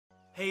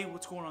Hey,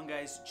 what's going on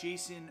guys?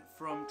 Jason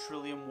from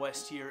Trillium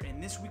West here,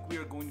 and this week we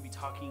are going to be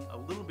talking a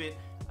little bit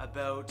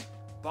about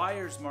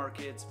buyers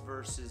markets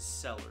versus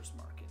sellers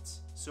markets.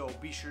 So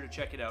be sure to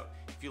check it out.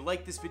 If you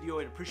like this video,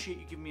 I'd appreciate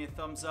you giving me a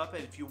thumbs up,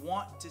 and if you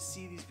want to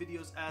see these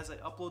videos as I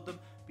upload them,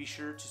 be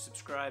sure to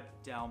subscribe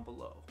down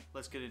below.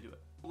 Let's get into it.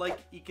 Like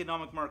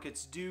economic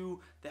markets do,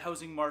 the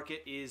housing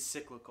market is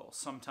cyclical.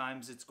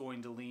 Sometimes it's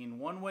going to lean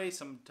one way,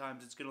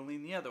 sometimes it's going to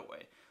lean the other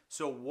way.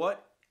 So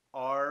what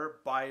are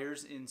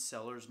buyers and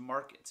sellers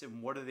markets,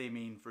 and what do they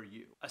mean for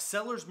you? A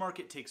seller's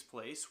market takes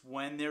place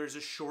when there is a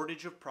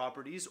shortage of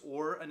properties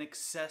or an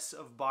excess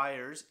of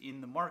buyers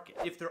in the market.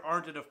 If there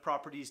aren't enough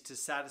properties to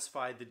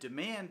satisfy the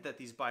demand that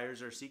these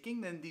buyers are seeking,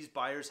 then these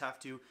buyers have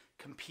to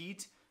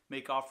compete,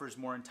 make offers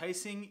more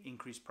enticing,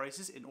 increase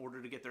prices in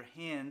order to get their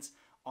hands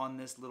on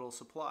this little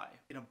supply.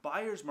 In a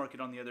buyer's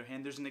market, on the other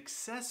hand, there's an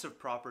excess of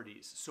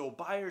properties. So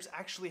buyers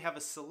actually have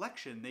a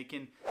selection. They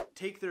can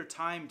take their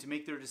time to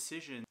make their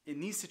decision. In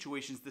these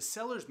situations, the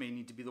sellers may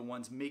need to be the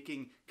ones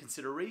making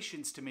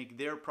considerations to make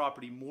their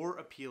property more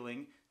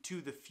appealing to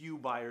the few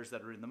buyers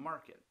that are in the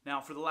market. Now,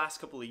 for the last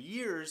couple of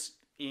years,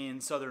 in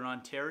Southern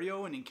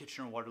Ontario and in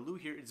Kitchener-Waterloo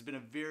here, it's been a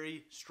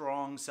very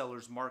strong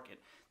seller's market.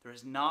 There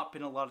has not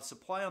been a lot of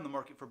supply on the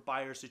market for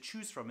buyers to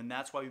choose from, and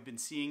that's why we've been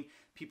seeing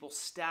people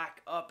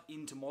stack up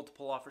into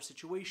multiple offer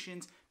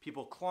situations,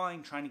 people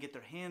clawing, trying to get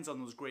their hands on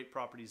those great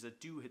properties that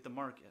do hit the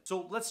market.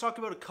 So let's talk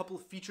about a couple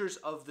of features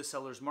of the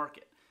seller's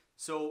market.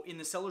 So in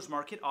the seller's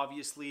market,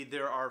 obviously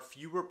there are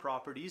fewer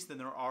properties than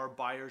there are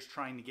buyers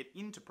trying to get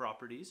into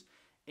properties,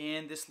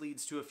 and this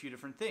leads to a few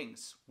different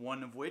things,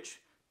 one of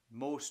which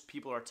most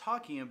people are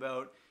talking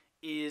about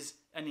is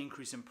an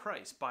increase in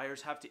price.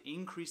 Buyers have to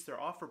increase their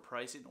offer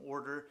price in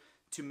order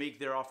to make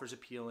their offers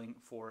appealing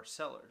for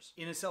sellers.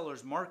 In a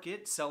seller's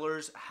market,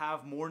 sellers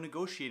have more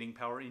negotiating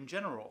power in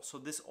general. So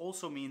this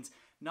also means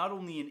not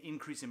only an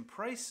increase in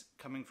price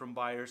coming from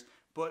buyers,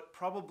 but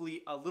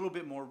probably a little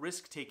bit more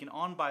risk taken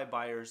on by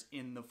buyers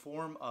in the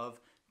form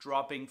of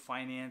dropping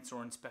finance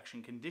or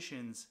inspection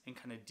conditions and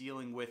kind of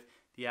dealing with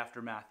the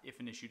aftermath if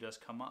an issue does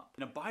come up.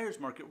 In a buyer's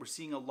market, we're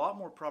seeing a lot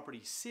more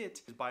properties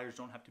sit because buyers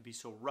don't have to be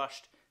so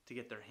rushed to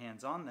get their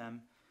hands on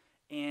them.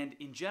 And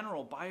in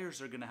general,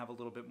 buyers are going to have a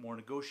little bit more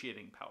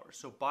negotiating power.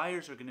 So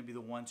buyers are going to be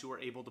the ones who are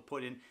able to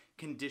put in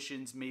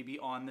conditions maybe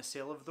on the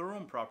sale of their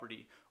own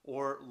property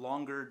or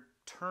longer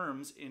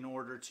terms in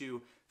order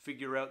to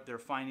figure out their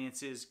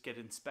finances, get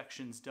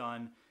inspections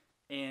done.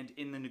 And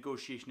in the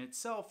negotiation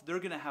itself, they're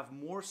going to have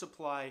more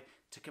supply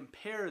to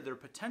compare their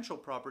potential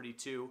property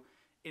to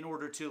in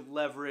order to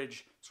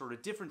leverage sort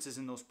of differences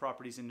in those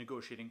properties in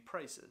negotiating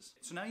prices.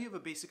 So now you have a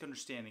basic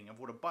understanding of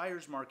what a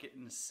buyer's market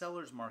and a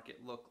seller's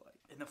market look like.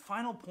 And the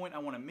final point I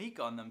want to make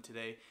on them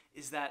today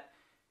is that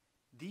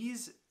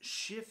these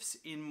shifts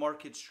in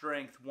market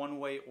strength one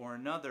way or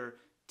another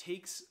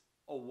takes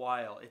a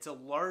while. It's a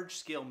large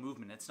scale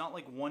movement. It's not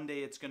like one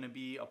day it's going to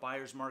be a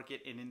buyer's market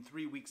and in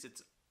 3 weeks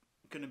it's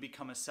going to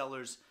become a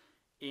seller's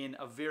in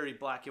a very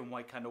black and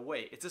white kind of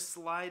way. It's a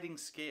sliding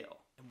scale.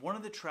 And one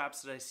of the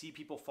traps that I see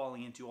people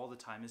falling into all the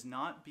time is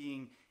not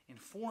being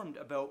informed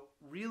about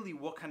really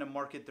what kind of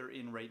market they're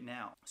in right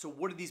now. So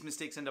what do these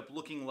mistakes end up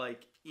looking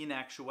like in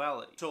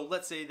actuality? So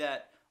let's say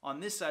that on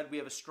this side we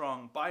have a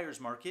strong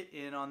buyer's market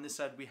and on this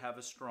side we have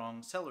a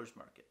strong seller's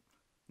market.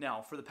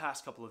 Now, for the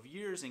past couple of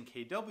years in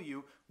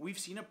KW, we've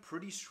seen a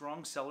pretty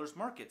strong seller's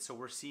market. So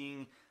we're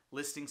seeing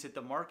listings hit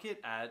the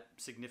market at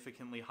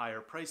significantly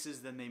higher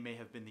prices than they may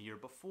have been the year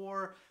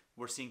before.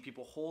 We're seeing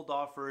people hold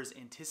offers,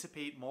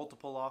 anticipate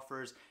multiple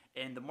offers,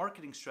 and the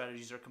marketing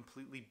strategies are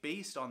completely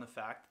based on the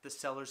fact that the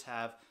sellers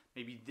have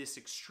maybe this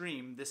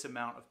extreme, this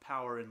amount of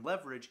power and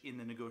leverage in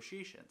the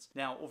negotiations.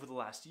 Now, over the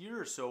last year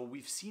or so,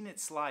 we've seen it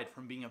slide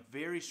from being a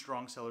very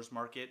strong seller's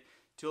market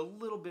to a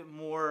little bit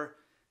more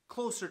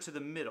closer to the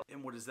middle.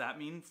 And what does that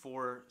mean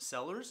for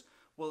sellers?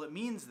 Well, it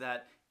means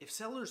that if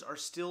sellers are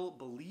still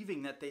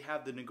believing that they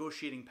have the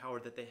negotiating power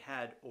that they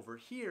had over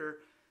here,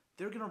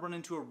 they're going to run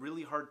into a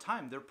really hard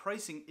time. Their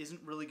pricing isn't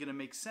really going to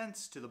make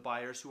sense to the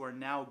buyers who are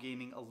now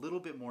gaining a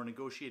little bit more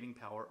negotiating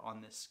power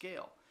on this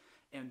scale.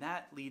 And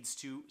that leads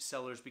to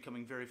sellers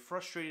becoming very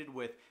frustrated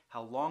with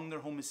how long their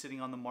home is sitting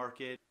on the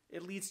market.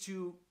 It leads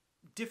to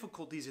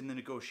difficulties in the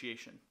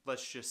negotiation,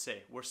 let's just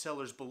say, where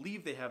sellers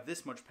believe they have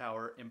this much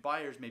power and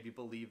buyers maybe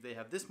believe they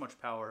have this much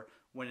power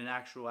when in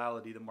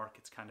actuality the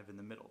market's kind of in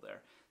the middle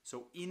there.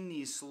 So in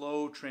these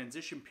slow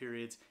transition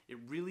periods, it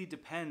really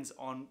depends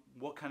on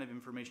what kind of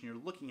information you're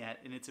looking at,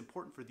 and it's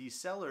important for these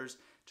sellers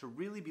to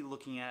really be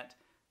looking at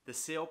the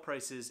sale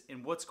prices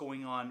and what's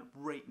going on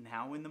right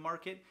now in the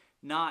market,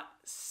 not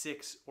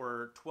 6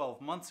 or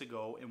 12 months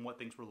ago and what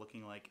things were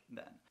looking like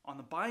then. On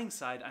the buying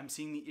side, I'm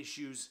seeing the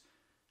issues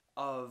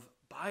of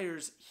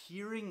buyers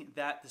hearing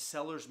that the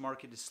seller's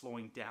market is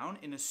slowing down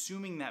and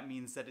assuming that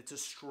means that it's a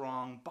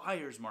strong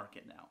buyer's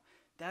market now.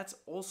 That's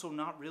also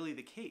not really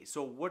the case.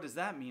 So what does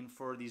that mean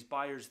for these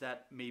buyers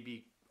that may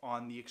be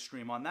on the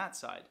extreme on that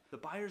side? The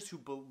buyers who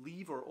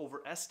believe or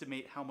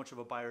overestimate how much of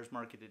a buyer's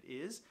market it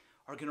is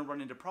are going to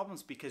run into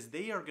problems because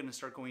they are going to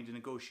start going to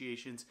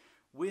negotiations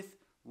with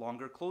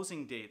longer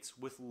closing dates,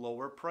 with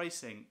lower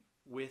pricing,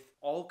 with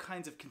all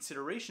kinds of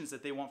considerations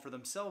that they want for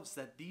themselves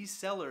that these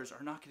sellers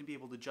are not going to be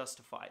able to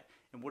justify.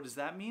 And what does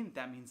that mean?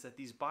 That means that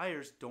these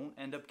buyers don't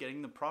end up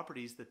getting the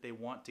properties that they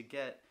want to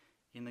get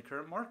in the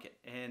current market.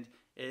 And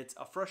it's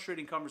a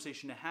frustrating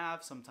conversation to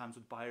have sometimes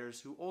with buyers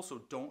who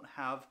also don't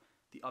have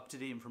the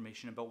up-to-date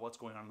information about what's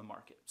going on in the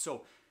market.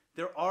 So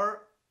there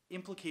are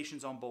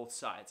implications on both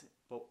sides,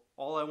 but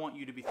all I want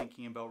you to be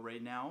thinking about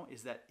right now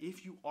is that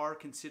if you are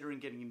considering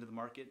getting into the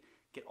market,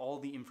 get all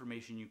the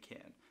information you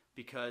can.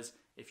 Because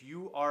if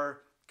you are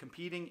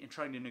competing and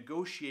trying to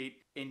negotiate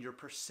and your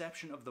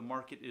perception of the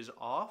market is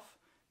off,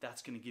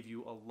 that's going to give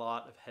you a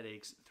lot of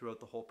headaches throughout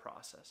the whole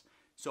process.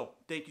 So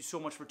thank you so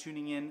much for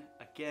tuning in.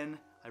 Again,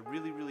 I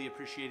really, really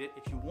appreciate it.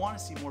 If you want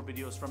to see more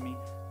videos from me,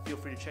 feel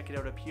free to check it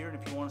out up here. And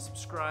if you want to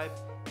subscribe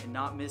and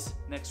not miss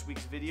next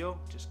week's video,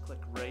 just click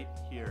right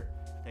here.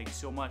 Thank you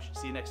so much.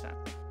 See you next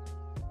time.